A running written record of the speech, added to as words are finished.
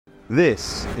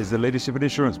This is the Leadership in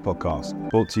Insurance podcast,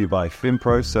 brought to you by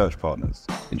FinPro Search Partners.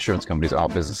 Insurance companies are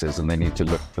businesses and they need to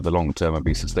look for the long term and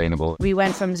be sustainable. We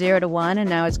went from 0 to 1 and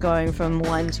now it's going from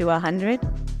 1 to 100.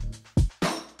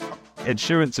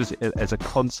 Insurance as a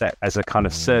concept, as a kind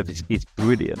of service, is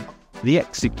brilliant. The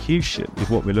execution is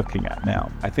what we're looking at now.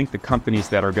 I think the companies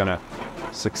that are going to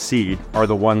succeed are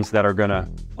the ones that are going to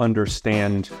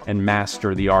understand and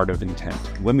master the art of intent.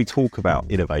 When we talk about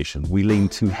innovation, we lean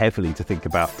too heavily to think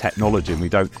about technology and we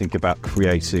don't think about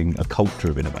creating a culture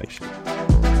of innovation.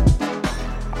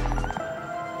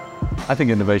 I think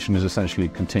innovation is essentially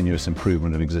continuous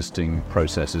improvement of existing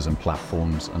processes and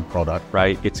platforms and product.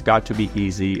 Right? It's got to be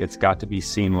easy. It's got to be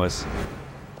seamless.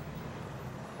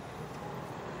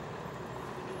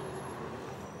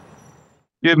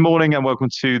 Good morning and welcome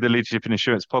to the Leadership in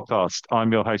Insurance podcast.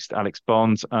 I'm your host, Alex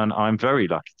Bonds, and I'm very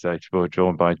lucky today to be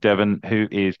joined by Devin, who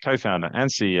is co-founder and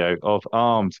CEO of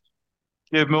ARMD.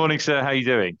 Good morning, sir. How are you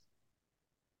doing?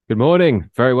 Good morning.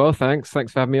 Very well, thanks.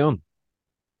 Thanks for having me on.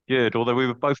 Good. Although we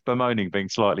were both bemoaning being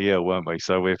slightly ill, weren't we?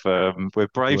 So we're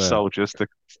brave soldiers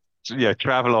to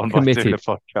travel on by doing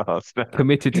the podcast.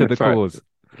 Committed to the cause.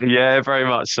 Yeah, very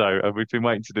much so. We've been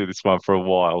waiting to do this one for a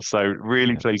while, so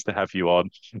really pleased to have you on.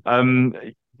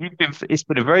 It's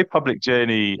been a very public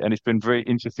journey, and it's been a very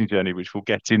interesting journey, which we'll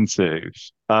get into.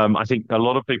 I think a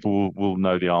lot of people will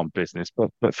know the ARM business, but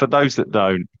for those that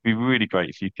don't, it'd be really great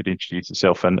if you could introduce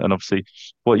yourself and obviously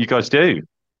what you guys do.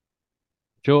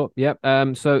 Sure. Yep.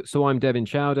 So I'm Devin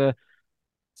Chawda,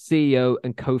 CEO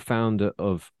and co-founder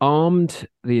of ARMD,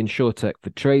 the insurtech for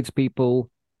tradespeople.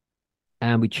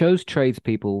 And we chose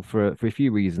tradespeople for a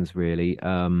few reasons, really.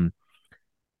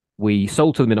 We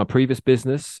sold to them in our previous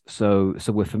business, so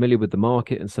we're familiar with the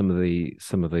market and some of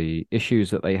the issues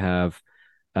that they have.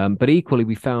 But equally,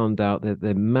 we found out that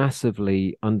they're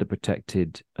massively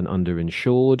underprotected and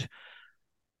underinsured.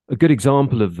 A good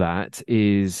example of that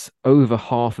is over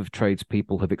half of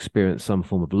tradespeople have experienced some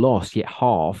form of loss, yet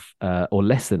half, or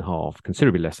less than half,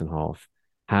 considerably less than half,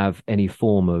 have any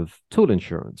form of tool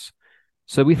insurance.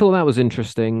 So we thought that was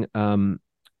interesting.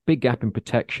 Big gap in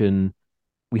protection.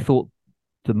 We thought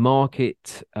the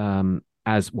market,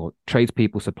 as well,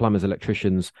 tradespeople, so plumbers,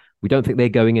 electricians, we don't think they're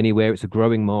going anywhere. It's a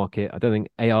growing market. I don't think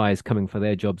AI is coming for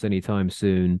their jobs anytime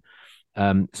soon.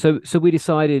 So we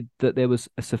decided that there was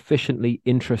a sufficiently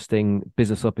interesting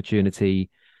business opportunity.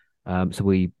 So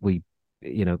we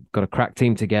got a crack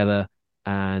team together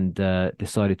and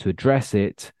decided to address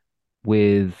it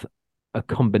with a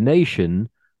combination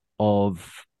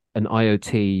of an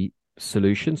IoT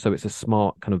solution. So it's a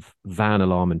smart kind of van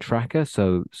alarm and tracker.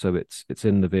 So it's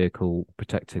in the vehicle,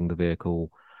 protecting the vehicle,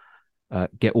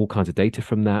 get all kinds of data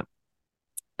from that,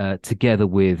 together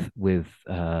with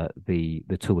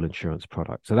the tool insurance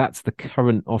product. So that's the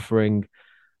current offering.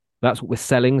 That's what we're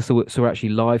selling. So we're actually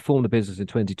live, formed the business in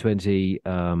 2020.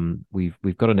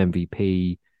 We've got an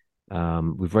MVP.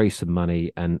 We've raised some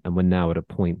money and we're now at a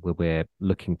point where we're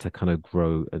looking to kind of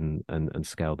grow and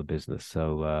scale the business.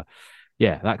 So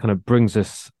that kind of brings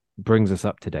us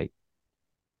up to date.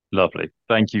 Lovely.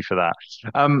 Thank you for that.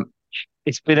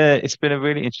 It's been a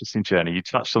really interesting journey. You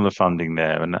touched on the funding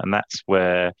there, and that's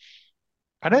where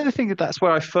I don't think that's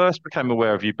where I first became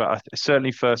aware of you, but I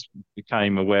certainly first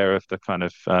became aware of the kind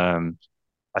of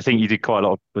I think you did quite a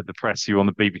lot with the press. You were on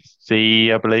the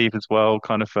BBC, I believe, as well.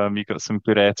 Kind of, you got some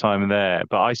good airtime there.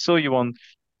 But I saw you on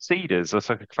Seeders, that's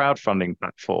like a crowdfunding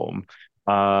platform,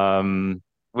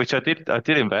 which I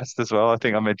did invest as well. I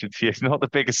think I mentioned to you, it's not the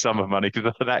biggest sum of money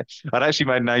because I'd actually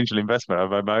made an angel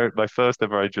investment. I made my first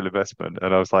ever angel investment,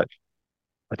 and I was like,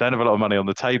 I don't have a lot of money on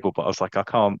the table, but I was like, I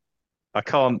can't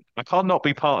not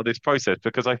be part of this process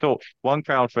because I thought one,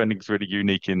 crowdfunding is really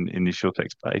unique in the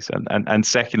insurtech space, and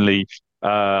secondly,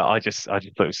 I just thought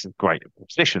it was a great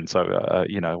position. So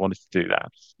I wanted to do that.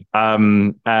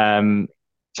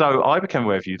 So I became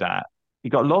aware of you that you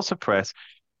got lots of press.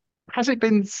 Has it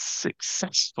been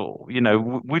successful?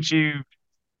 Would you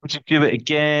do it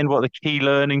again? What are the key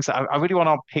learnings? I really want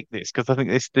to unpick this because I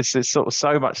think this is sort of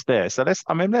so much there. So let's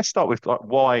start with like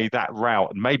why that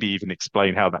route and maybe even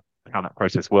explain how that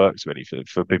process works really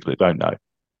for people that don't know.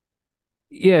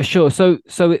 Yeah, sure.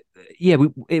 I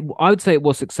would say it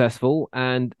was successful,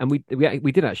 and we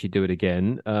did actually do it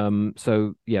again.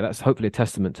 That's hopefully a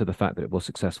testament to the fact that it was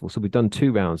successful. So we've done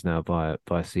 2 rounds now via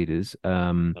Seeders.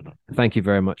 Thank you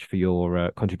very much for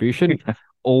your contribution.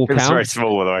 All counts. It's very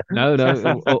small, by the way.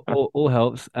 No, all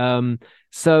helps.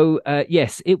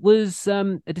 Yes, it was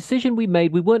a decision we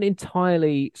made. We weren't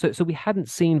entirely so we hadn't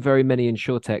seen very many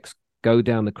insurtechs go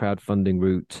down the crowdfunding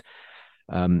route.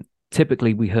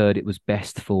 Typically, we heard it was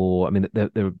best for, there,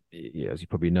 as you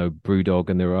probably know, Brewdog,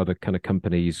 and there are other kind of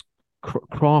companies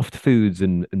craft foods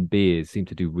and beers seem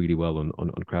to do really well on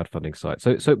crowdfunding sites.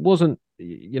 So it wasn't,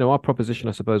 our proposition,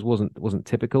 I suppose, wasn't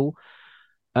typical.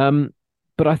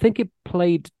 But I think it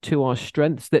played to our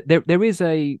strengths. That there is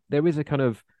a kind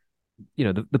of,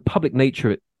 the public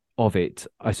nature of it,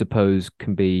 I suppose,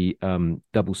 can be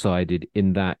double-sided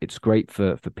in that it's great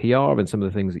for PR and some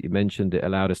of the things that you mentioned. It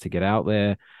allowed us to get out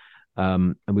there,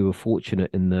 and we were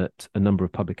fortunate in that a number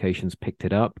of publications picked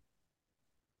it up.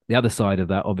 The other side of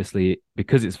that, obviously,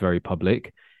 because it's very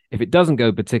public, if it doesn't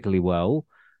go particularly well,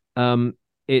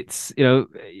 it's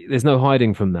there's no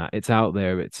hiding from that. It's out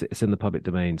there. It's in the public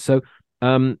domain. So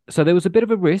there was a bit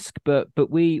of a risk, but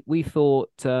we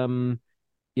thought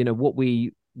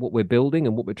what we're building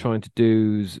and what we're trying to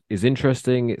do is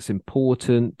interesting. It's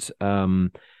important.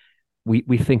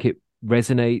 We think it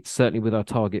resonates certainly with our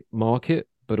target market,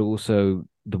 but also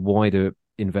the wider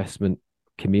investment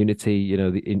community.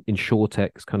 The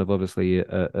insurtech is kind of obviously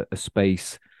a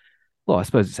space. Well, I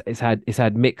suppose it's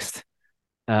had mixed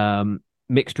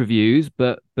reviews,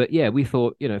 but yeah, we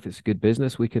thought, if it's a good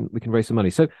business, we can raise some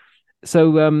money. So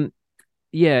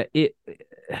yeah, the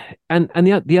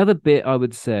other bit I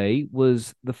would say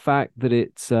was the fact that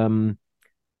it's time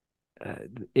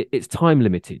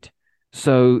limited.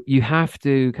 So you have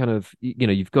to kind of,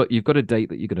 you've got a date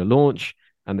that you're going to launch,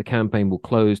 and the campaign will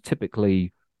close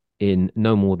typically in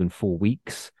no more than 4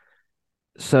 weeks.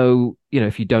 So,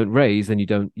 if you don't raise, then you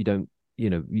don't get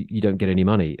any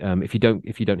money. If you don't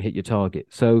hit your target.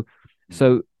 So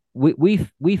we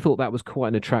thought that was quite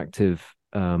an attractive,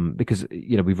 because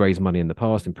we've raised money in the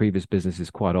past in previous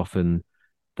businesses. Quite often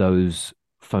those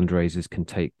fundraisers can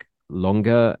take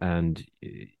longer, and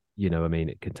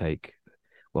it can take,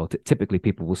 well, typically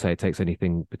people will say it takes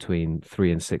anything between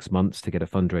 3 and 6 months to get a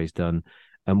fundraise done.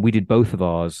 And we did both of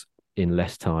ours in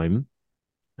less time,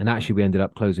 and actually we ended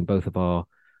up closing both of our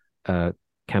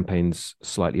campaigns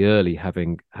slightly early,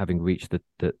 having reached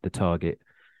the target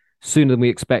sooner than we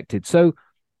expected. So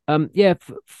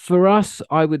for us,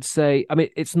 I would say,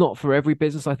 it's not for every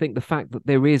business. I think the fact that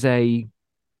there is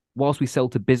whilst we sell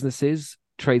to businesses,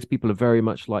 tradespeople are very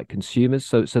much like consumers.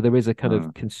 So there is a kind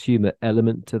of consumer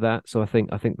element to that. So I think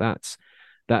that's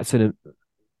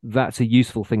a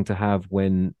useful thing to have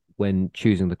when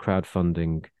choosing the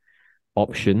crowdfunding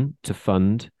option to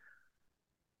fund.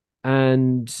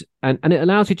 And it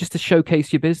allows you just to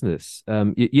showcase your business.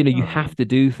 You have to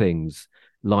do things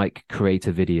like create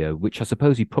a video, which I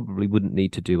suppose you probably wouldn't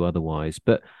need to do otherwise.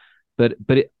 But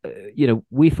it,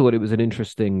 we thought it was an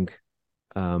interesting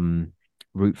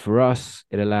route for us.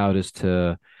 It allowed us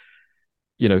to,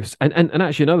 and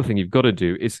actually another thing you've got to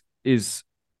do is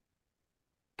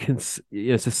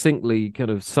succinctly kind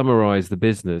of summarize the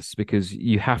business, because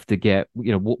you have to get,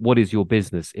 what is your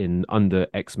business in under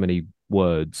X many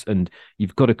words, and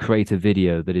you've got to create a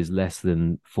video that is less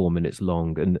than 4 minutes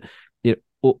long. And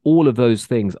all of those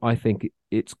things, I think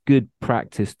it's good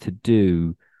practice to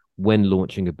do when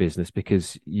launching a business,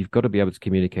 because you've got to be able to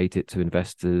communicate it to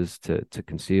investors, to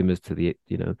consumers, to the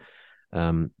to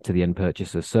the end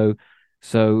purchaser.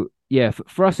 So yeah,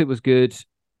 for us it was good.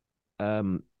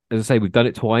 As I say, we've done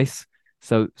it twice,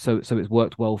 so it's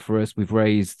worked well for us. We've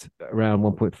raised around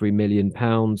 £1.3 million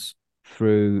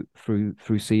through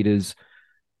Seedrs,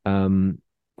 and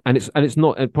it's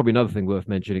not, and probably another thing worth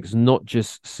mentioning, it's not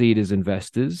just Seedrs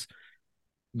investors.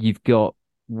 You've got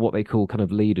what they call kind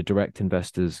of lead or direct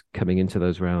investors coming into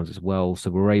those rounds as well.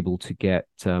 So we're able to get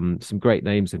some great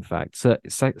names. In fact,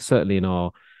 certainly in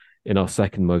our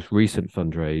second most recent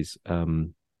fundraise,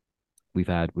 we've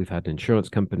had an insurance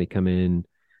company come in.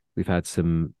 We've had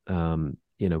some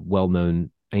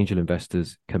well-known angel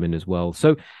investors come in as well.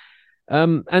 So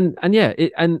and yeah,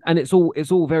 it's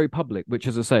all very public, which,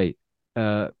 as I say,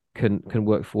 can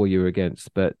work for you or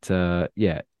against. But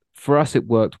yeah, for us it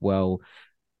worked well.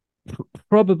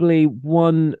 Probably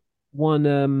one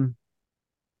thing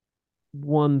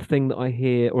that I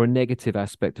hear, or a negative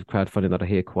aspect of crowdfunding that I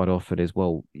hear quite often, is,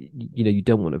 well, you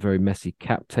don't want a very messy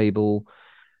cap table.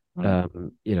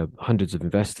 Hundreds of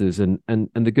investors, and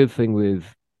the good thing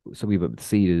so we went with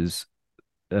Seedrs,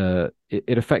 it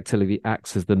effectively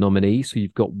acts as the nominee, so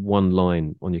you've got one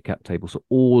line on your cap table. So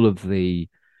all of the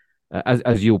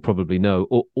as you'll probably know,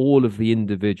 all of the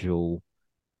individual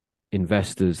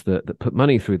investors that put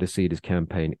money through the Seedrs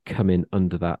campaign come in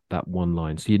under that one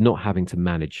line, so you're not having to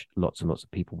manage lots and lots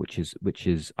of people, which is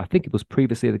I think it was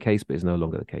previously the case, but is no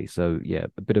longer the case. So yeah,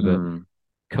 a bit of a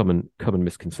common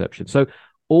misconception. So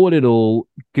all in all,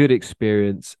 good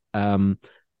experience. I'm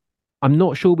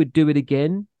not sure we'd do it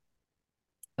again,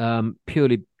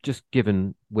 purely just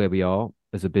given where we are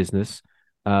as a business.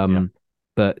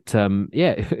 But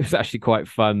yeah, it was actually quite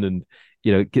fun, and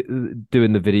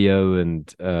doing the video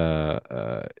and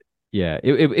yeah,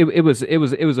 it was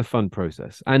a fun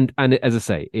process, and as I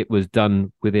say, it was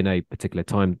done within a particular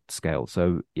time scale.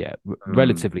 So yeah,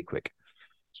 relatively quick.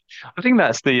 I think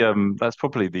that's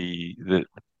probably the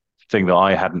thing that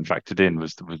I hadn't factored in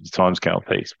was the timescale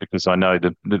piece, because I know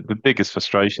the biggest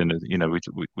frustration is, we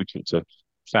talk to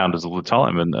founders all the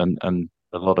time, and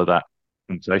a lot of that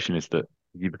conversation is that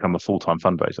you become a full-time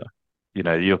fundraiser.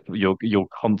 You're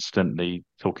constantly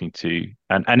talking to,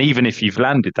 and even if you've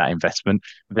landed that investment,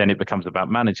 then it becomes about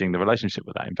managing the relationship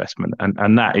with that investment,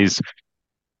 and that is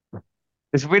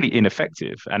it's really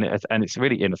ineffective, and it's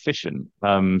really inefficient.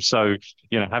 So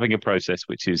having a process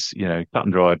which is cut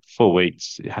and dried, 4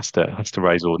 weeks, it has to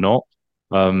raise or not.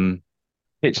 Um,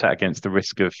 Pitch that against the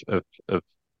risk of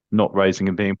not raising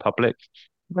and being public.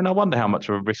 I mean, I wonder how much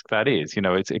of a risk that is.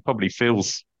 It probably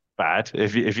feels bad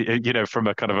if you from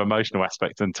a kind of emotional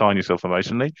aspect and tying yourself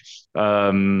emotionally.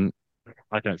 Um,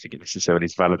 I don't think it necessarily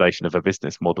is validation of a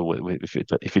business model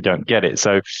if you don't get it.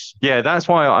 So yeah, that's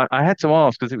why I had to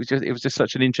ask, because it was just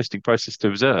such an interesting process to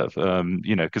observe.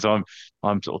 Because I'm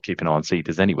sort of keeping an eye on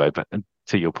Cedars anyway. But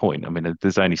to your point, I mean,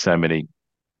 there's only so many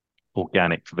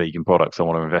organic vegan products I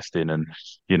want to invest in, and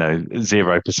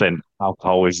 0%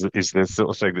 alcohol is the sort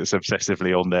of thing that's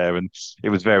obsessively on there. And it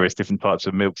was various different types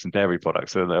of milks and dairy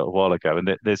products a little while ago,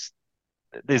 and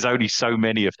there's only so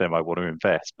many of them I want to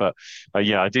invest. But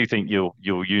yeah, I do think your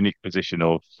unique position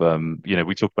of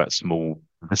we talk about small.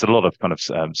 There's a lot of kind of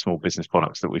small business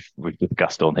products that we've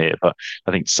discussed on here, but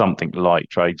I think something like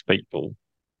Tradespeople,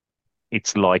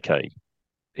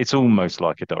 it's almost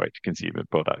like a direct to consumer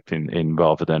product in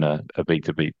rather than a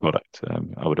B2B product.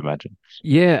 I would imagine.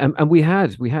 Yeah, and we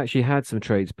actually had some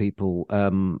tradespeople,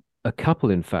 a couple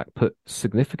in fact, put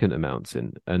significant amounts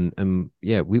in, and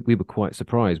yeah, we were quite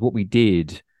surprised. What we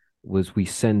did was we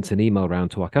sent an email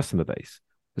around to our customer base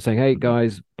saying, "Hey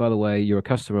guys, by the way, you're a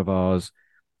customer of ours.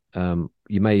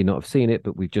 You may not have seen it,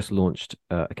 but we've just launched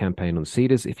a campaign on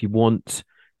Cedars. If you want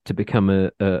to become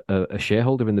a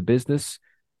shareholder in the business,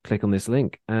 click on this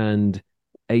link." And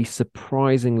a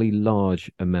surprisingly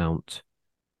large amount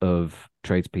of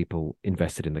tradespeople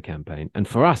invested in the campaign, and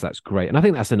for us that's great. And I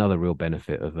think that's another real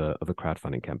benefit of a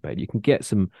crowdfunding campaign. You can get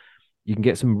some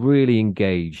really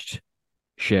engaged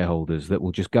shareholders that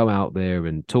will just go out there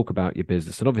and talk about your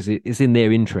business, and obviously it's in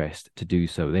their interest to do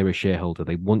so. They're a shareholder,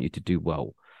 they want you to do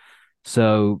well.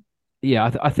 So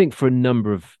yeah, I think for a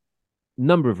number of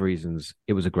reasons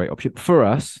it was a great option for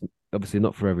us. Obviously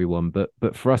not for everyone, but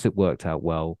for us it worked out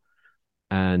well.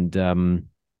 And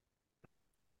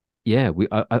yeah,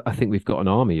 I think we've got an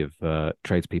army of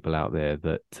tradespeople out there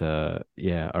that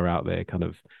are out there kind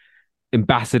of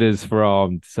ambassadors for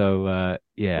ARMD. So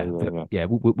yeah,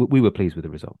 we were pleased with the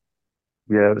result.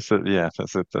 Yeah, that's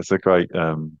a great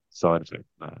side of it.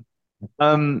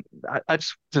 I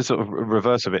just to sort of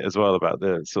reverse a bit as well about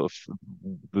the sort of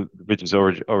the business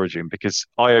origin, because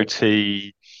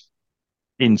IoT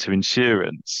into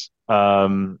insurance.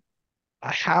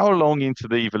 How long into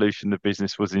the evolution of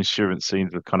business was insurance seen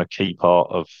as a kind of key part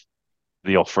of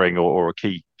the offering, or a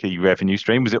key revenue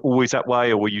stream? Was it always that way,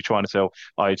 or were you trying to sell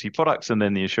IoT products and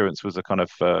then the insurance was a kind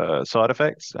of side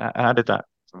effect? How did that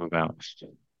come about?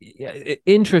 Yeah,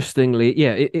 interestingly,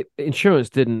 yeah,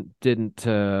 insurance didn't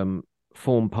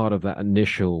form part of that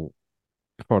initial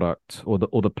product or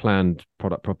the planned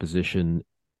product proposition.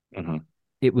 Mm-hmm.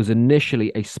 It was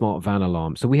initially a smart van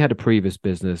alarm. So we had a previous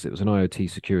business. It was an IoT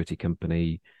security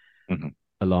company, Mm-hmm.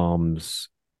 alarms,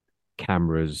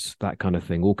 cameras, that kind of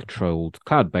thing, all controlled,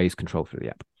 cloud-based, controlled through the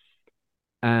app.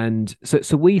 And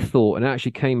so we thought, and it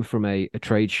actually came from a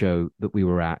trade show that we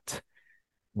were at.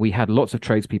 We had lots of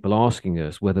tradespeople asking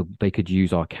us whether they could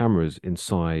use our cameras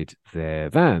inside their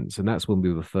vans. And that's when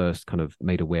we were first kind of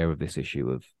made aware of this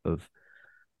issue of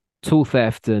tool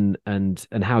theft and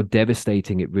how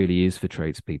devastating it really is for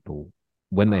tradespeople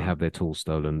when they have their tools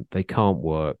stolen. They can't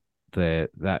work. That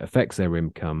affects their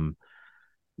income,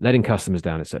 letting customers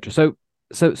down, etc. So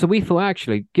we thought,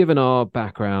 actually, given our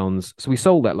backgrounds, so we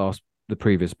sold the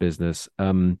previous business,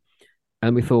 and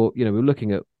we thought, we were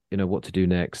looking at what to do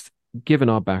next. Given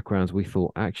our backgrounds, we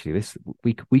thought, actually,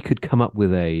 we could come up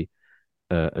with a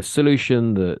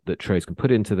solution that trades can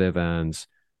put into their vans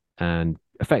and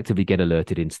effectively get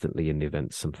alerted instantly in the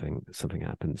event something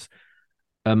happens.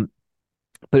 But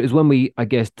it was when we, I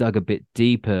guess, dug a bit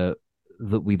deeper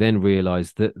that we then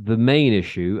realized that the main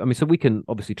issue, I mean, so we can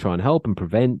obviously try and help and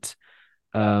prevent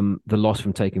the loss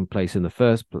from taking place in the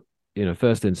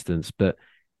first instance, but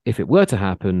if it were to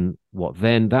happen, what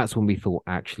then? That's when we thought,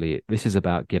 actually, this is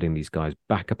about getting these guys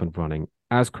back up and running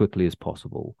as quickly as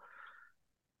possible.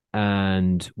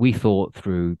 And we thought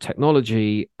through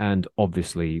technology, and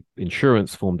obviously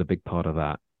insurance formed a big part of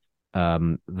that.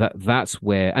 That's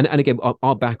where, and again,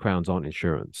 our backgrounds aren't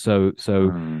insurance, so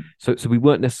we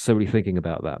weren't necessarily thinking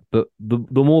about that. But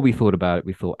the more we thought about it,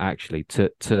 we thought actually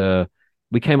to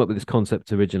we came up with this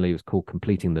concept originally. It was called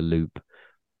completing the loop,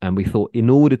 and we thought in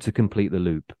order to complete the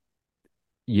loop,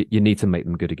 you need to make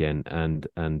them good again, and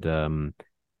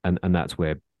that's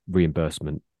where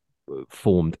reimbursement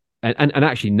formed, and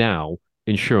actually now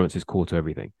insurance is core to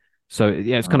everything. So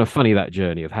yeah, it's kind of funny, that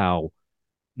journey of how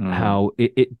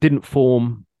it didn't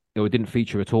form or it didn't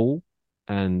feature at all,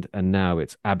 and now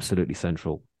it's absolutely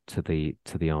central to the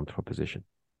ARMD proposition.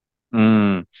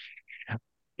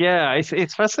 Yeah,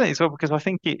 it's fascinating as well, because I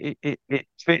think it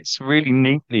fits really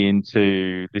neatly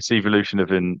into this evolution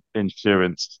of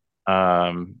insurance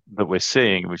that we're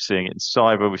seeing. We're seeing it in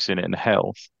cyber, we're seeing it in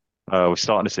health. We're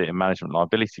starting to see it in management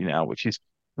liability now, which is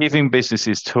giving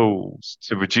businesses tools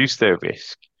to reduce their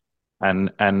risk and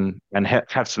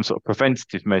have some sort of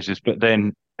preventative measures, but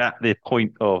then at the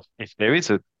point of, if there is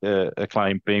a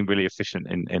claim, being really efficient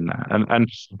in that.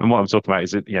 And what I'm talking about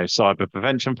is that, cyber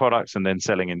prevention products and then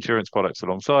selling insurance products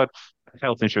alongside.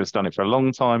 Health insurance done it for a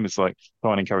long time. It's like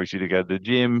trying to encourage you to go to the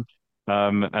gym.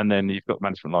 And then you've got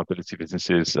management liability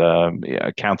businesses.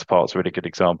 Counterpart's a really good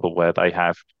example, where they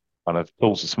have kind of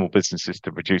tools for small businesses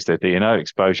to reduce their D&O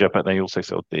exposure, but they also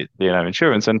sell D&O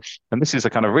insurance. And this is a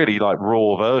kind of really like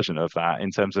raw version of that,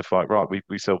 in terms of like, right,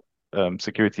 we sell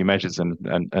security measures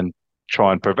and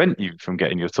try and prevent you from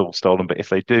getting your tools stolen. But if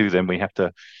they do, then we have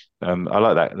to, I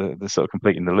like that, the sort of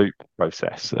completing the loop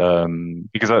process.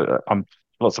 Because I'm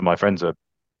lots of my friends are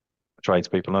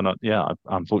tradespeople, and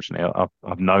unfortunately,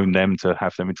 I've known them to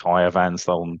have their entire van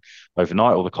stolen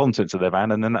overnight, or the contents of their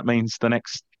van, and then that means the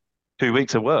next 2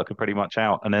 weeks of work are pretty much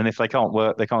out. And then if they can't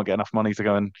work, they can't get enough money to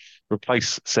go and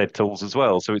replace said tools as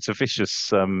well. So it's a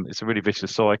really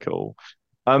vicious cycle.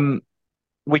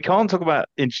 We can't talk about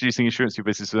introducing insurance to your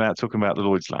business without talking about the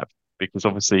Lloyd's Lab, because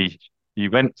obviously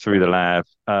you went through the lab.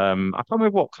 I can't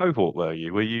remember, what cohort were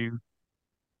you? Were you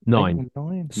 9?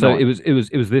 So Nine.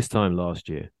 It was this time last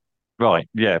year. Right.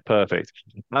 Yeah. Perfect.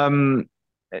 Where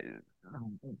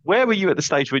were you at the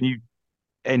stage when you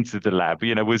entered the lab?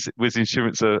 Was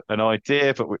insurance an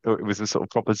idea, but it was a sort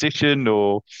of proposition,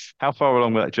 or how far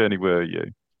along that journey were you?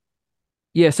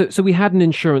 Yeah, so we had an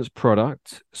insurance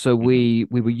product. So we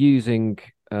were using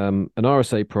an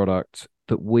RSA product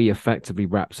that we effectively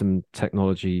wrapped some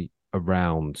technology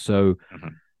around. So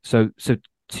to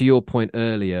your point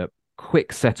earlier,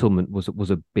 quick settlement was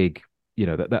a big,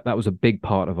 that was a big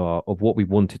part of what we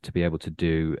wanted to be able to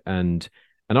do. And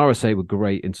RSA were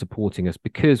great in supporting us,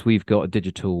 because we've got a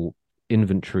digital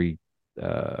inventory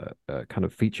kind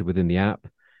of feature within the app.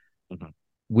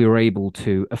 We were able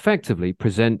to effectively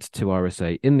present to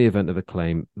RSA, in the event of a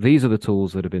claim, these are the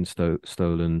tools that have been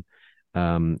stolen.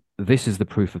 This is the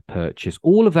proof of purchase.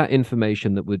 All of that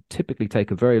information that would typically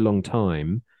take a very long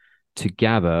time to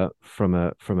gather from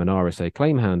an RSA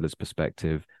claim handler's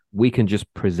perspective, we can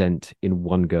just present in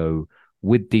one go,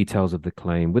 with details of the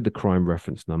claim, with the crime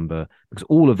reference number, because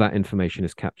all of that information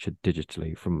is captured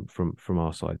digitally from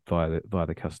our side via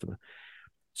the customer.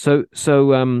 So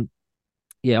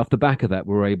off the back of that,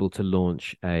 we're able to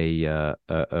launch a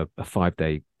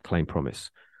 5-day claim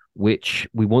promise, which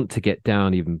we want to get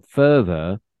down even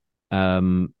further.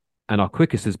 And our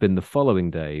quickest has been the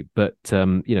following day. But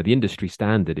the industry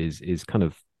standard is kind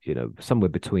of somewhere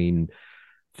between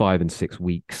 5 and 6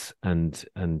 weeks, and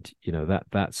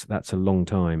that's a long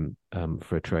time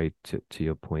for a trade, to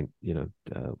your point,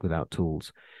 without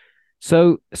tools.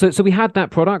 So we had that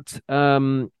product,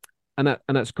 and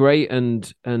that's great,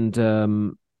 and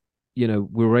we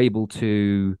were able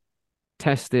to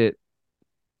test it,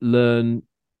 learn,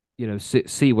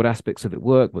 see what aspects of it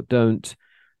work, what don't,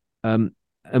 and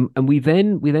we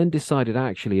then decided,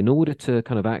 actually, in order to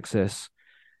kind of access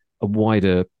a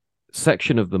wider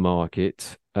section of the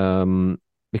market,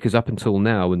 because up until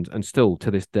now and still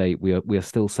to this day, we are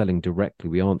still selling directly.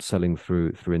 We aren't selling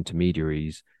through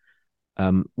intermediaries.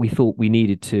 We thought we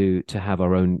needed to have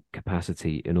our own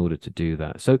capacity in order to do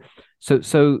that. So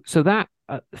that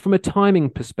from a timing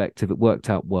perspective, it worked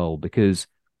out well, because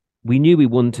we knew we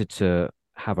wanted to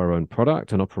have our own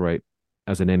product and operate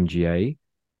as an MGA.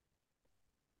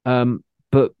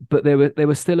 But there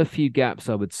were still a few gaps,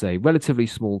 I would say. Relatively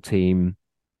small team.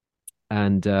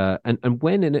 And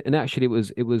actually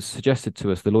it was suggested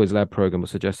to us, the Lloyd's Lab program was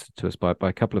suggested to us by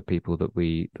a couple of people that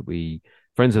we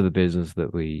friends of the business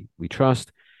that we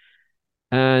trust,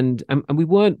 and we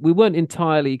weren't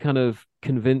entirely kind of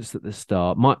convinced at the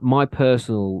start. My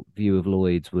personal view of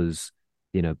Lloyd's was,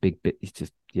 it's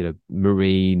just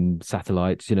marine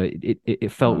satellites.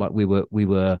 It felt like we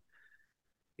were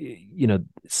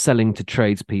selling to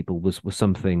tradespeople was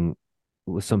something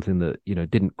that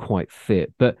didn't quite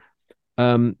fit. But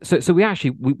so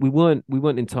we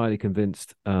weren't entirely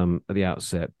convinced at the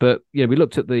outset. But we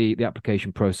looked at the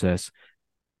application process,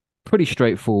 pretty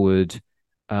straightforward.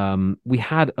 We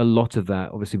had a lot of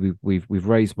that. Obviously, we've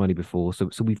raised money before, so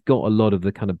we've got a lot of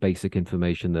the kind of basic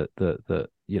information that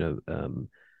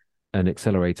an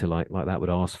accelerator like that would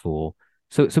ask for.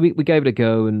 So we gave it a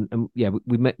go, and yeah,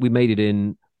 we made it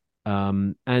in,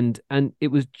 and it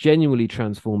was genuinely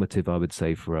transformative, I would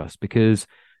say, for us, because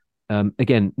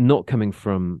again, not coming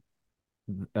from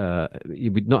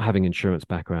not having insurance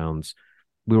backgrounds,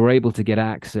 we were able to get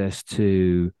access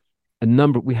to a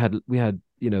number. We had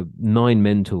 9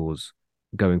 mentors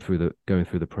going through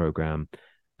the program,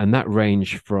 and that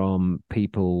ranged from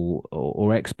people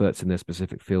or experts in their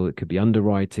specific field. It could be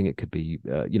underwriting, it could be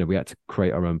we had to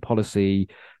create our own policy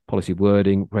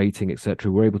wording, rating,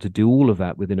 etc. We're able to do all of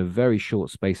that within a very short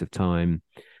space of time.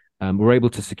 We're able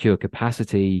to secure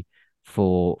capacity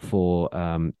for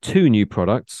 2 new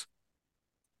products,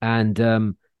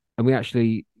 and we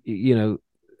actually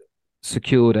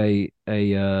secured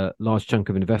a large chunk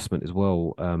of investment as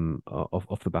well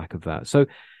off the back of that. So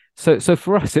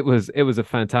for us, it was a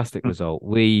fantastic result.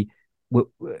 We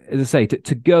as I say,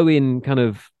 to go in kind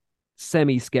of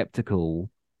semi-skeptical,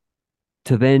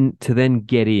 to then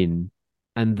get in,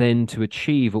 and then to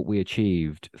achieve what we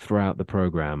achieved throughout the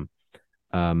program.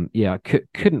 I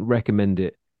couldn't recommend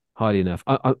it highly enough.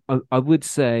 I would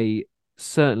say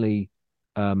certainly,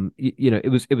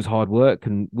 it was hard work,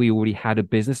 and we already had a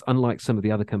business, unlike some of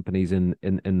the other companies in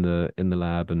the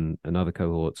lab and other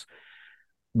cohorts.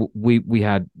 We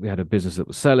had a business that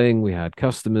was selling, we had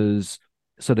customers,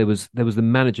 so there was the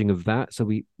managing of that. So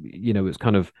it was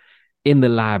kind of in the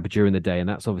lab during the day, and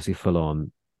that's obviously full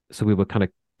on. So we were kind of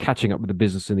catching up with the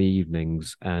business in the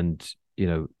evenings, and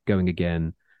going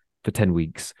again for 10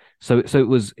 weeks. So it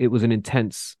was an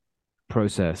intense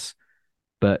process,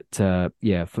 but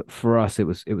for us it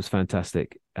was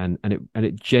fantastic, and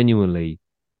it genuinely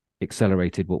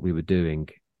accelerated what we were doing.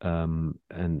 And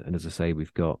as I say,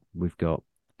 we've got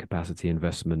capacity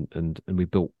investment, and we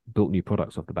built new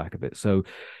products off the back of it. So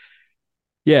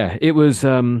yeah, it was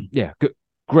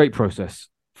great process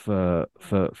for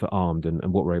ARMD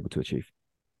and what we're able to achieve.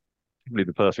 Probably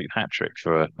the perfect hat trick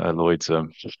for a Lloyd's a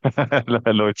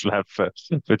Lloyd's lab for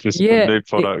just new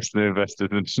products, new investors,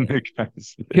 and new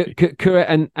guys.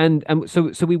 Correct. And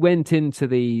so we went into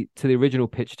the original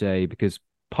pitch day, because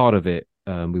part of it,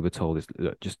 we were told, is,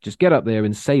 look, just get up there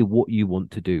and say what you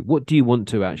want to do. What do you want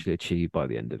to actually achieve by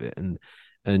the end of it? And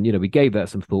we gave that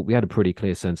some thought. We had a pretty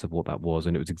clear sense of what that was,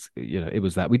 and it was it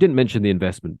was that. We didn't mention the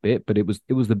investment bit, but it was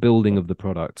the building of the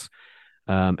products,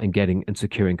 and getting and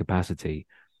securing capacity.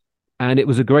 And it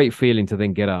was a great feeling to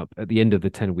then get up at the end of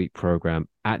the 10-week program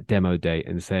at demo day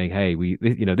and saying, hey,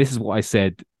 this is what I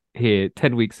said here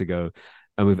 10 weeks ago,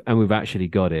 and we've actually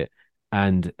got it.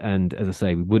 And as I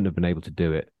say, we wouldn't have been able to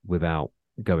do it without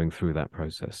going through that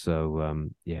process. So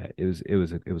it was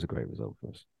a great result for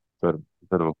us.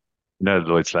 Incredible. The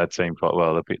Lloyd's lad team quite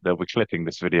well. They'll be clipping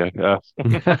this video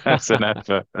as an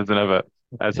advert,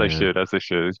 as they should.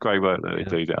 It's great work that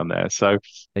they do down there. So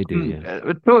they do. Yeah.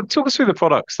 Talk us through the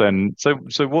products then. So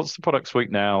what's the product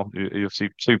suite now? You obviously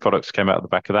 2 products came out of the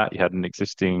back of that. You had an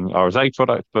existing RSA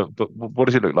product, but what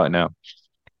does it look like now?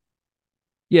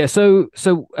 Yeah, so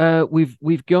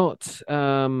we've got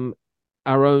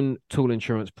our own tool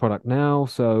insurance product now.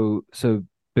 So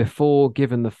before,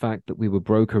 given the fact that we were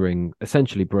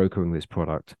essentially brokering this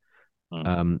product,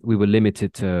 we were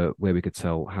limited to where we could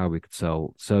sell, how we could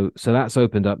sell. So that's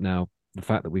opened up now. The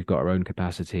fact that we've got our own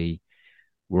capacity,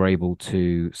 we're able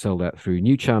to sell that through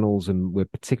new channels, and we're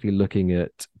particularly looking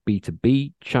at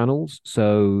B2B channels.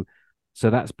 So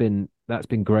that's been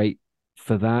great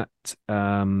for that.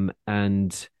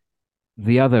 And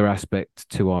the other aspect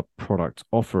to our product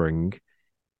offering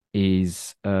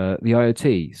is the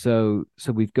IoT. So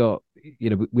we've got,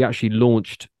 we actually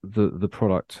launched the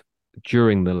product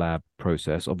during the lab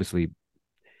process. Obviously,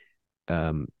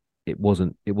 it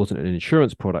wasn't an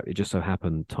insurance product. It just so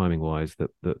happened, timing wise, that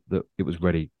it was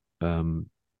ready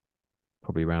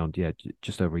probably around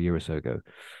just over a year or so ago.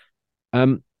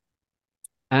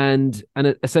 And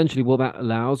essentially what that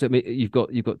allows, I mean, you've got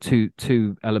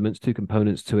two elements, 2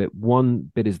 components to it. One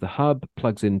bit is the hub,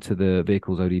 plugs into the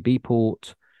vehicle's ODB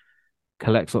port,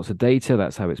 collects lots of data.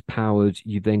 That's how it's powered.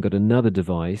 You've then got another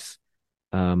device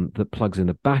that plugs in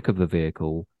the back of the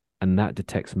vehicle, and that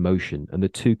detects motion, and the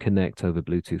 2 connect over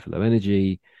Bluetooth Low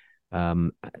Energy.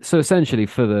 So essentially,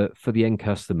 for the end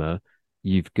customer,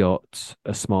 You've got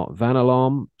a smart van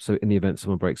alarm. So in the event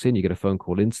someone breaks in, you get a phone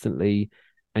call instantly.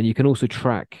 And you can also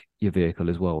track your vehicle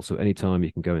as well. So anytime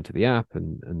you can go into the app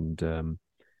and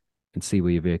see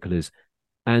where your vehicle is.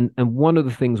 And one of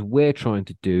the things we're trying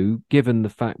to do, given the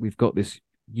fact we've got this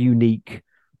unique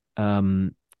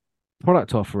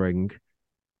product offering,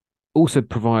 also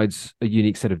provides a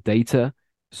unique set of data.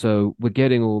 So we're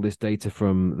getting all this data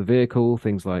from the vehicle,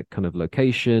 things like kind of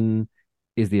location,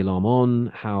 is the alarm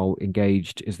on, how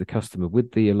engaged is the customer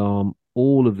with the alarm.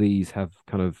 All of these have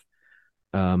kind of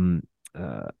um,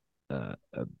 an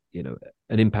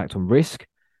impact on risk,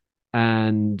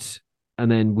 and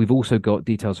then we've also got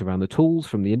details around the tools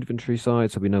from the inventory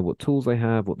side, so we know what tools they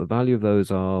have, what the value of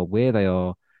those are, where they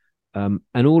are,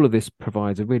 and all of this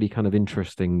provides a really kind of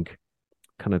interesting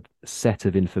kind of set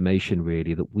of information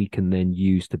really that we can then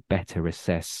use to better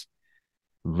assess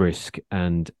risk.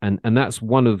 And that's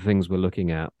one of the things we're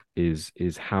looking at is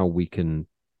how we can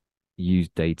use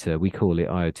data. We call it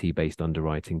IoT based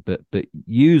underwriting, but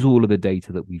use all of the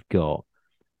data that we've got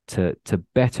to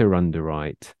better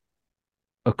underwrite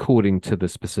according to the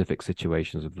specific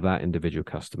situations of that individual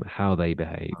customer, how they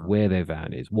behave, where their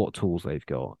van is, what tools they've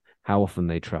got, how often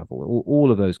they travel,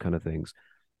 all of those kind of things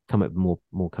come up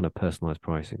more kind of personalized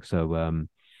pricing. So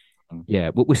yeah,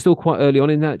 we're still quite early on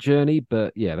in that journey,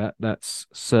 but yeah, that's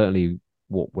certainly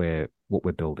what we're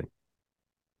building.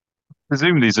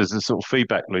 Presumably there's a sort of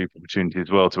feedback loop opportunity as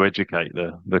well to educate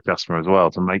the customer as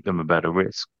well, to make them a better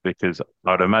risk, because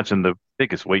I'd imagine the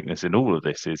biggest weakness in all of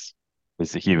this is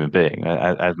the human being,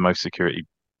 as most security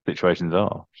situations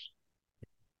are.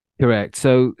 Correct.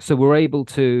 So we're able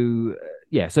to,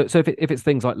 yeah. So if it's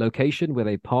things like location where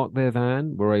they park their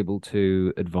van, we're able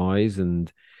to advise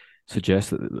and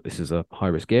suggest that this is a high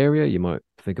risk area. You might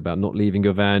think about not leaving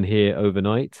your van here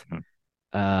overnight.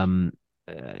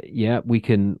 Yeah, we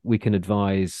can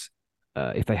advise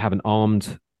if they haven't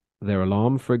armed their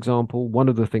alarm, for example. One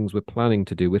of the things we're planning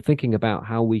to do, we're thinking about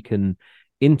how we can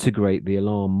integrate the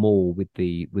alarm more with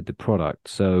the product.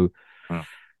 So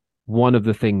one of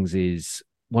the things we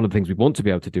want to be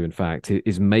able to do, in fact,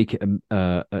 is make it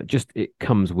just it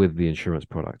comes with the insurance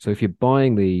product. So if you're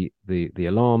buying the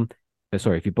alarm, if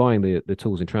you're buying the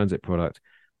tools in transit product,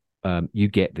 you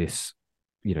get this,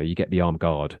 you get the armed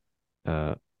guard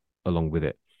along with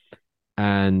it,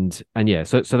 and yeah,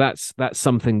 so that's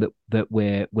something that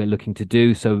we're looking to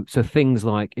do. So things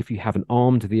like if you haven't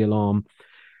armed the alarm,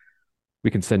 we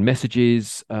can send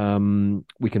messages.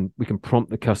 We can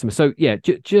prompt the customer. So yeah,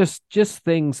 just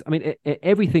things. I mean,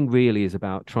 everything really is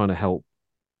about trying to help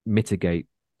mitigate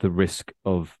the risk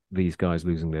of these guys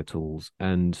losing their tools.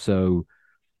 And so,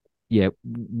 yeah,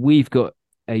 we've got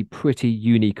a pretty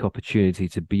unique opportunity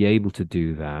to be able to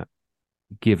do that,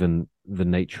 given the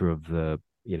nature of the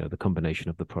combination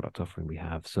of the product offering we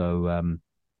have. So,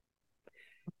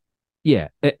 yeah.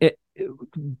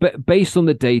 But based on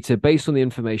the data, based on the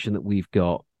information that we've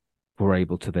got, we're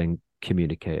able to then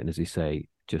communicate and, as you say,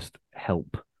 just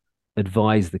help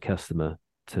advise the customer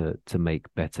to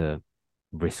make better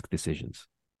risk decisions.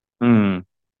 You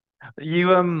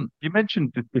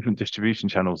mentioned the different distribution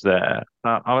channels there.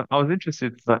 I was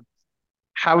interested that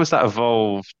how has that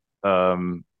evolved?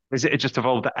 Is it just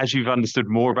evolved as you've understood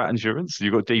more about insurance? You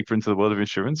got deeper into the world of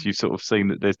insurance. You've sort of seen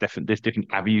that there's different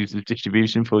avenues of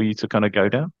distribution for you to kind of go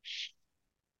down.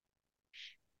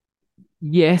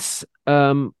 Yes,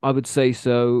 I would say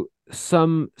so.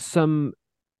 Some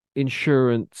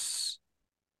insurance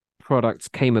products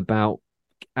came about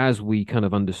as we kind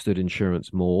of understood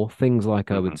insurance more. Things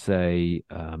like I would say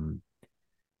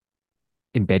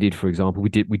embedded, for example. We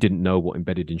didn't know what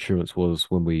embedded insurance was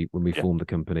when we formed the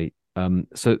company.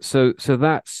 So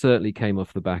that certainly came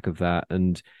off the back of that,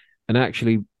 and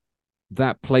actually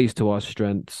that plays to our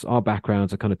strengths. Our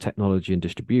backgrounds are kind of technology and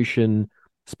distribution,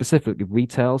 specifically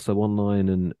retail, so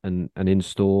online and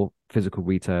in-store physical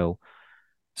retail.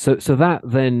 So that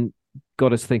then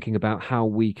got us thinking about how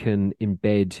we can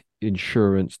embed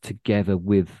insurance together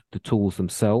with the tools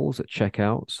themselves at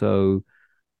checkout. So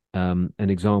an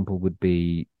example would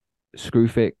be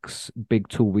Screwfix, big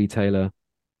tool retailer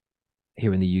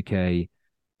here in the UK.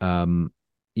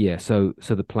 Yeah, so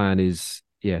the plan is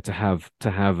to have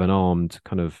an armed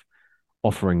kind of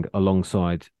offering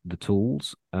alongside the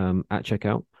tools at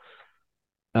checkout.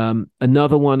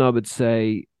 Another one I would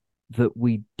say that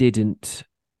we didn't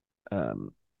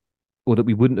or that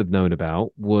we wouldn't have known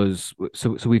about was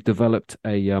so we've developed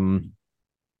a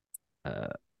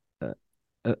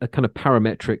kind of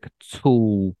parametric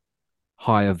tool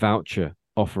hire voucher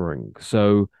offering.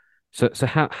 So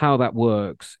how that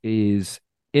works is,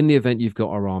 in the event you've got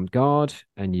our armed guard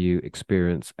and you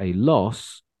experience a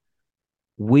loss,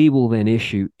 we will then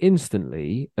issue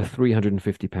instantly a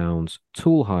 £350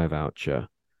 tool hire voucher,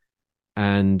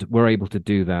 and we're able to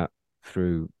do that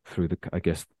through the, I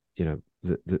guess, the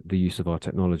use of our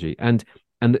technology. And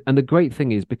the great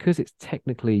thing is, because it's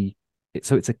technically,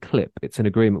 it's a clip, it's an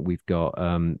agreement we've got,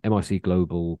 MIC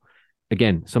Global,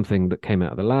 again, something that came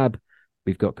out of the lab,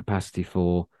 we've got capacity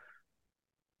for.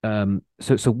 So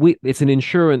it's an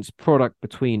insurance product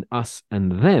between us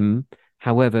and them.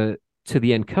 However, to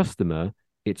the end customer,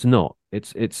 it's not.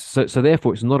 So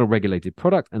therefore it's not a regulated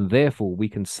product, and therefore we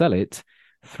can sell it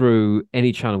through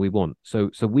any channel we want. So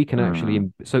we can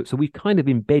actually, so we've kind of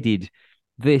embedded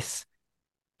this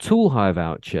tool hire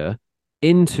voucher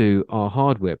into our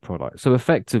hardware product. So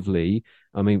effectively,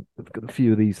 I mean, I've got a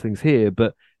few of these things here,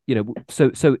 but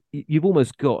so you've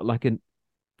almost got like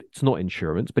it's not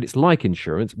insurance, but it's like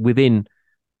insurance within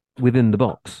the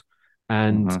box.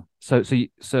 And so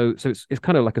it's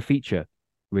kind of like a feature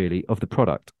really of the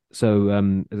product. So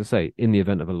as I say, in the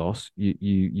event of a loss,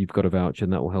 you've got a voucher,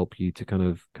 and that will help you to kind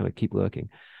of keep working.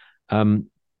 So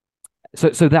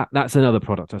that's another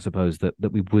product, I suppose, that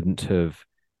we wouldn't have,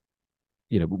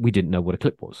 we didn't know what a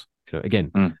clip was.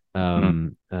 Again,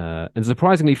 and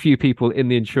surprisingly few people in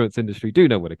the insurance industry do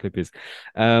know what a clip is.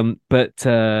 But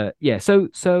yeah, so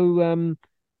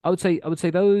I would say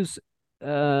those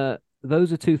are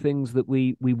two things that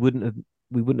we wouldn't have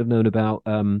known about.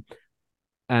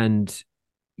 And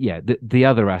yeah, the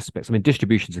other aspects, I mean,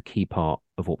 distribution is a key part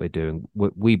of what we're doing.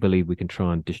 We believe we can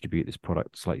try and distribute this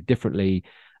product slightly differently.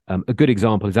 A good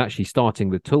example is actually starting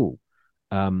with tool.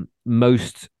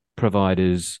 Most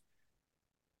providers,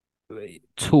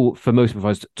 tool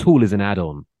is an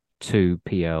add-on to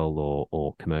PL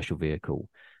or commercial vehicle.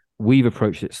 We've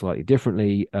approached it slightly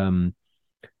differently.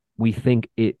 We think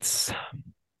it's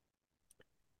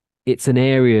an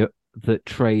area that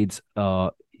trades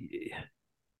are,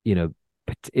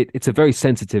 it's a very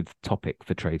sensitive topic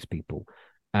for tradespeople,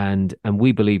 and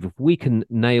we believe if we can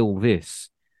nail this,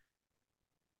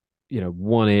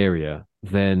 one area,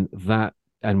 then that,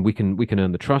 and we can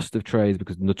earn the trust of trades,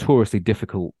 because it's notoriously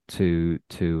difficult to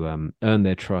earn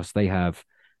their trust. They have,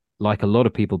 like a lot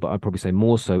of people, but I'd probably say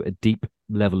more so, a deep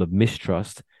level of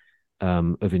mistrust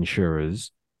of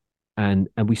insurers, and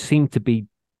we seem to be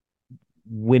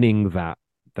winning that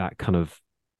kind of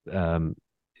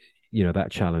that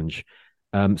challenge.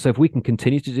 So if we can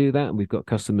continue to do that, and we've got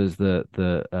customers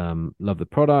that love the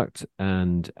product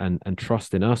and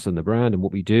trust in us and the brand and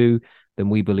what we do, then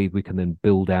we believe we can then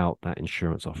build out that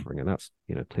insurance offering, and that's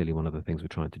clearly one of the things we're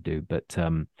trying to do. But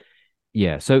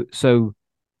yeah, so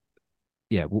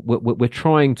yeah, we're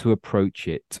trying to approach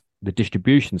it, the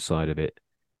distribution side of it,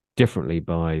 differently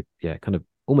by kind of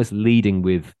almost leading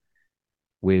with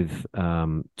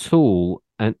tool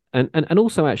and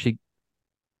also actually.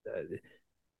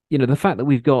 The fact that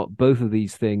we've got both of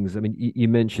these things. I mean, you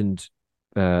mentioned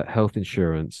health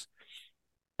insurance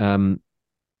and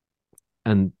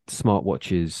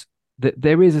smartwatches.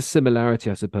 There is a similarity,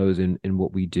 I suppose, in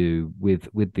what we do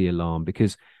with the alarm,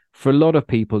 because for a lot of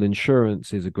people,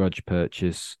 insurance is a grudge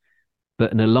purchase,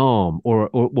 but an alarm or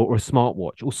a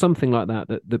smartwatch or something like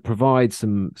that provides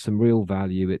some real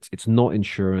value. It's not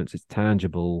insurance, it's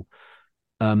tangible.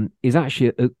 Is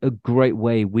actually a great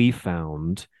way we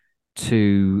found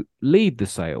to lead the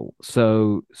sale.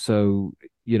 So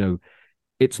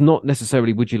it's not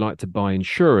necessarily, would you like to buy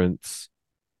insurance?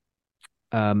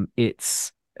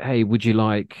 It's, hey, would you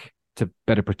like to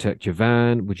better protect your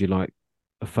van? Would you like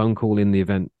a phone call in the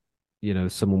event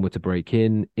someone were to break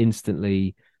in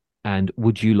instantly? And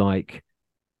would you like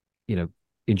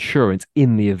insurance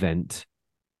in the event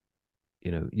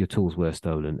your tools were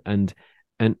stolen? And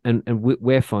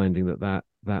we're finding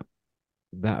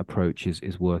that approach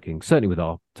is working, certainly with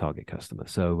our target customer.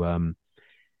 So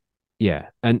yeah,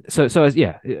 and so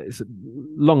yeah, it's a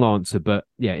long answer, but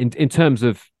yeah, in terms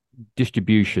of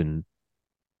distribution,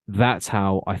 that's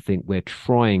how I think we're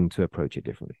trying to approach it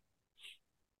differently.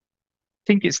 I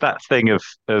think it's that thing of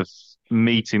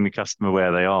meeting the customer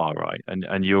where they are, right?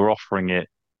 And you're offering it.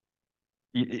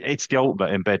 It's the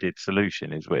ultimate embedded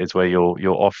solution. Is where you're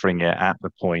offering it at the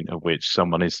point at which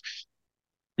someone is.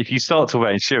 If you start talking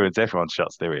about insurance, everyone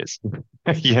shuts their ears.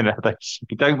 They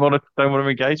don't want to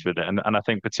engage with it, and I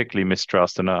think particularly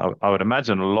mistrust. And I would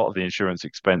imagine a lot of the insurance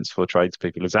expense for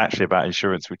tradespeople is actually about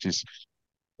insurance, which is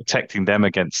protecting them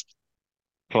against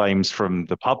claims from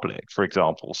the public, for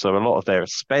example. So a lot of their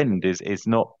spend is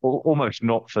not almost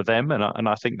not for them, and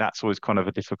I think that's always kind of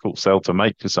a difficult sell to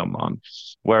make to someone.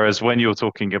 Whereas when you're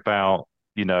talking about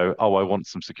oh, I want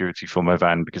some security for my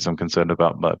van because I'm concerned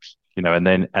about my, and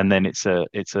then it's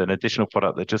an additional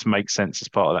product that just makes sense as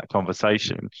part of that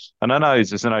conversation. And I know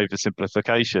it's an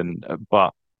oversimplification,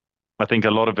 but I think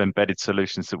a lot of embedded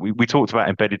solutions that we talked about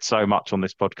embedded so much on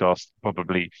this podcast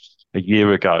probably a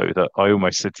year ago that I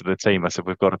almost said to the team, I said,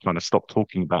 we've got to kind of stop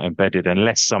talking about embedded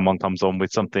unless someone comes on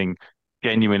with something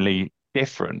genuinely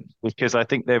different, because I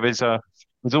think there's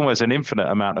almost an infinite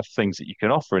amount of things that you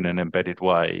can offer in an embedded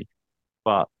way.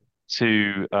 But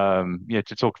to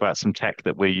talk about some tech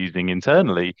that we're using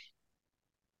internally,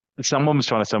 someone was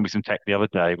trying to sell me some tech the other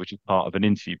day, which is part of an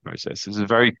interview process. It's a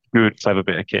very good, clever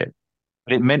bit of kit.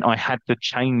 But it meant I had to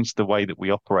change the way that we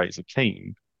operate as a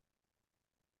team,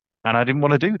 and I didn't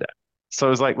want to do that. So I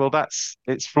was like, well,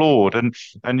 it's flawed, and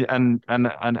I know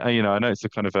it's a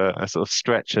kind of a sort of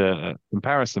stretch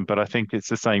comparison, but I think it's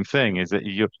the same thing. Is that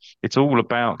it's all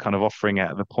about kind of offering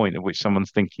at the point at which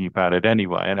someone's thinking about it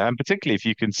anyway, and particularly if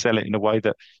you can sell it in a way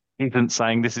that isn't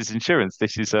saying this is insurance,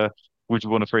 this is a would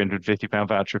you want a £350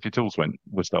 voucher if your tools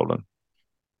were stolen?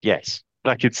 Yes.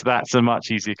 Like that's a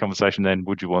much easier conversation than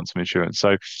would you want some insurance?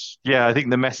 So yeah, I think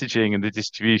the messaging and the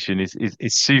distribution is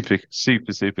super,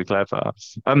 super, super clever.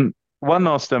 One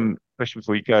last question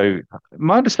before you go.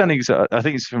 My understanding is that I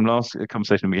think it's from last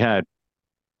conversation we had.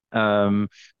 Um,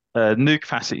 New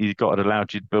capacity you got had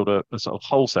allowed you to build a sort of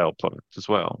wholesale product as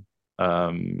well.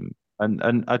 And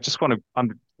I just want to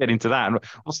get into that. And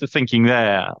what's the thinking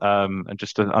there? And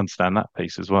just to understand that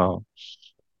piece as well.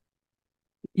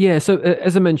 Yeah, so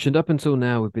as I mentioned, up until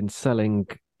now, we've been selling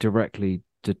directly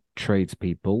to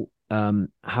tradespeople.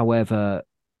 However,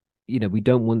 we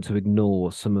don't want to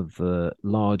ignore some of the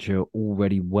larger,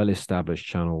 already well-established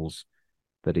channels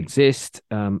that exist.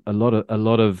 A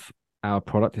lot of our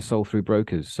product is sold through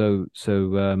brokers. So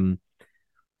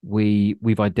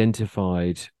we've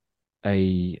identified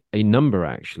a number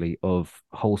actually of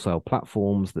wholesale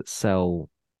platforms that sell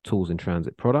tools in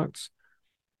transit products.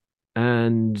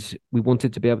 And we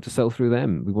wanted to be able to sell through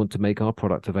them. We want to make our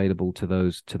product available to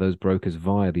those brokers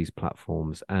via these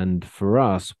platforms. And for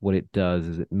us, what it does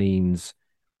is it means,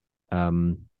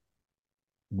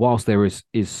 whilst there is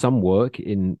some work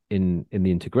in the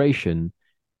integration,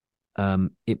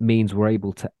 it means we're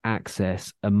able to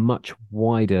access a much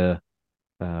wider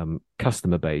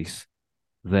customer base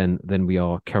than we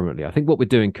are currently. I think what we're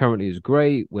doing currently is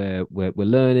great. We're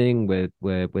learning.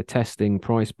 We're testing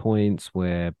price points.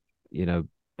 We're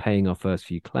paying our first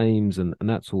few claims, and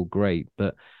that's all great.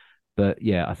 But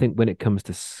yeah, I think when it comes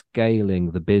to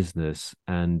scaling the business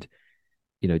and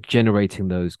generating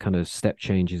those kind of step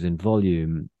changes in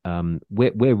volume,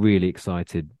 we're really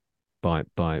excited by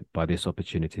this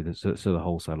opportunity, so the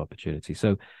wholesale opportunity.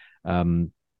 So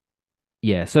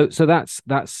yeah, so that's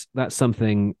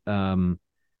something that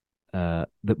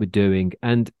we're doing,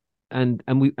 and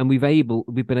we've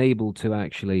been able to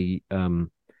actually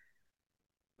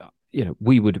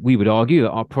we would argue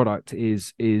that our product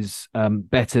is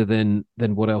better than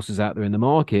what else is out there in the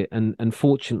market, and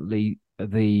fortunately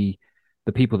the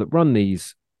people that run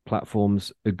these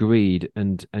platforms agreed,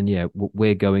 and yeah,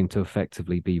 we're going to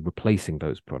effectively be replacing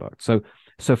those products.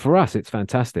 So for us it's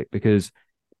fantastic because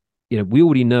we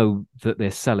already know that they're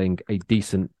selling a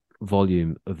decent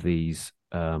volume of these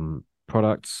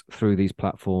products through these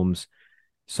platforms,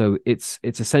 so it's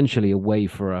essentially a way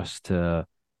for us to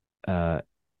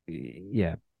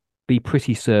be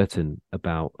pretty certain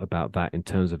about that in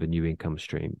terms of a new income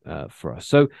stream for us.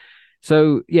 So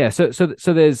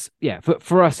there's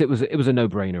for us it was a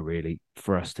no-brainer really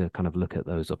for us to kind of look at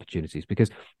those opportunities, because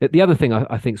the other thing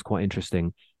I think is quite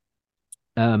interesting,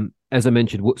 as I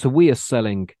mentioned, so we are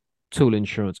selling tool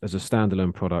insurance as a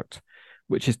standalone product,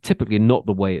 which is typically not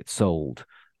the way it's sold.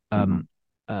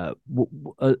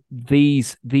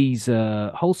 These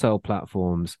wholesale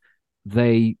platforms,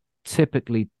 they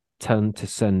typically tend to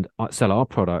sell our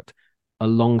product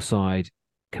alongside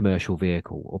commercial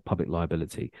vehicle or public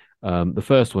liability. The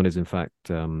first one is in fact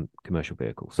commercial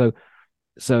vehicle. So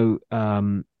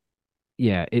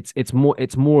it's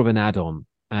more of an add-on,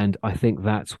 and I think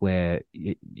that's where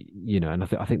and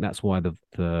I think that's why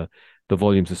the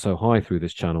volumes are so high through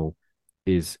this channel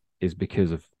is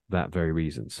because of that very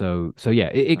reason. So yeah,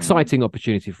 exciting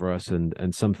opportunity for us,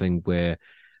 and something we're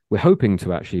hoping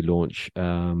to actually launch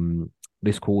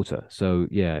this quarter. So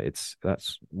yeah,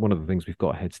 that's one of the things we've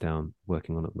got heads down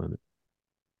working on at the moment.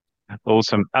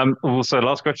 Awesome. Also,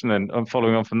 last question then.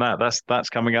 Following on from that, that's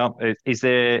coming up. Is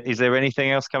there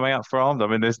anything else coming up for ARMD? I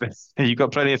mean, you've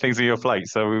got plenty of things on your plate.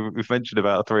 So we've mentioned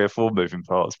about 3 or 4 moving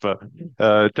parts, but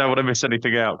don't want to miss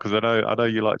anything out, because I know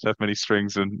you like to have many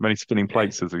strings and many spinning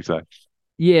plates, as we say.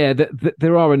 Yeah,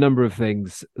 there are a number of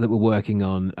things that we're working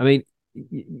on. I mean,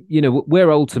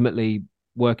 we're ultimately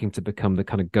working to become the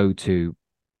kind of go-to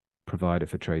provider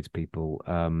for tradespeople.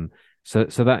 So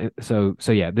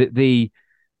yeah, the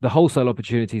wholesale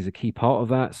opportunity is a key part of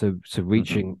that. So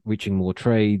reaching more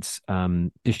trades,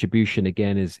 distribution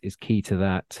again is key to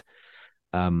that.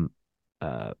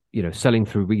 Selling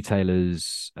through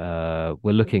retailers. We're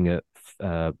looking at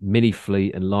mini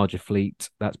fleet and larger fleet.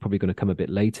 That's probably going to come a bit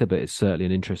later, but it's certainly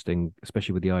an interesting,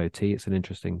 especially with the IoT, it's an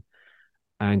interesting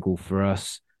angle for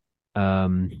us.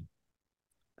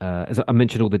 As I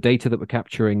mentioned, all the data that we're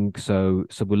capturing. So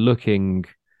we're looking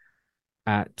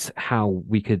at how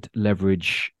we could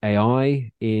leverage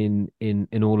AI in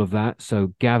all of that.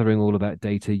 So gathering all of that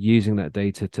data, using that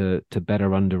data to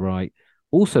better underwrite.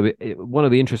 Also, one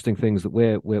of the interesting things that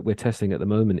we're testing at the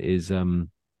moment is the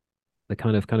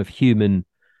kind of human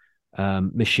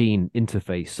machine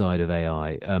interface side of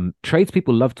AI.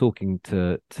 Tradespeople love talking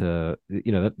to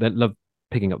they love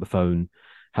picking up the phone,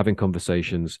 having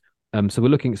conversations. So we're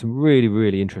looking at some really,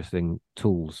 really interesting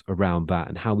tools around that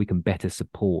and how we can better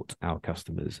support our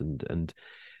customers. So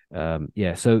I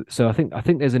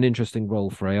think there's an interesting role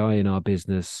for AI in our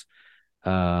business,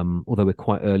 although we're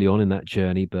quite early on in that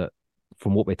journey. But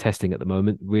from what we're testing at the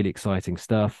moment, really exciting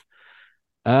stuff.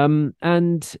 New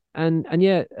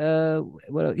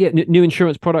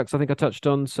insurance products. I think I touched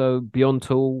on. So Beyond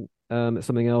Tool,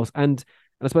 something else, and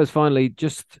I suppose finally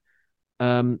just.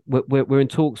 We're in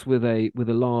talks with a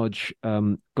large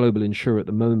global insurer at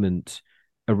the moment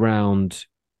around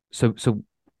so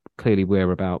clearly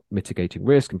we're about mitigating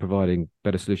risk and providing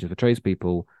better solutions for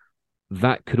tradespeople.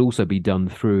 That could also be done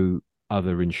through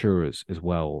other insurers as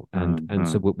well, and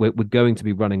so we're going to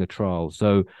be running a trial.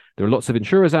 So there are lots of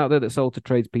insurers out there that sell to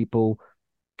tradespeople.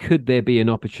 Could there be an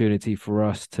opportunity for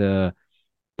us to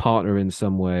partner in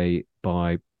some way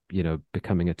by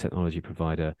becoming a technology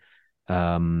provider?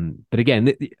 But again,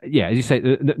 as you say,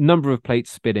 the number of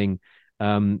plates spinning,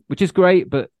 which is great,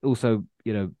 but also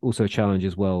a challenge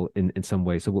as well in some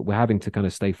ways. So we're having to kind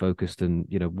of stay focused and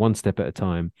one step at a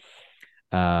time.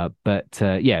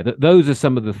 Those are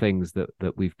some of the things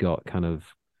that we've got kind of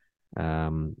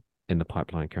in the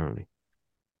pipeline currently.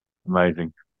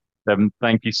 Amazing. Devin,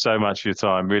 thank you so much for your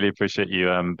time. Really appreciate you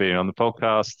being on the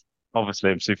podcast.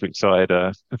 Obviously, I'm super excited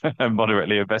and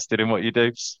moderately invested in what you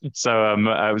do. So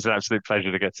it was an absolute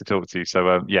pleasure to get to talk to you.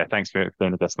 So thanks for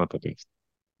being the guest on the podcast.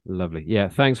 Lovely. Yeah,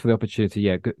 thanks for the opportunity.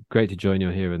 Yeah, great to join you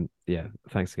here. And yeah,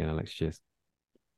 thanks again, Alex. Cheers.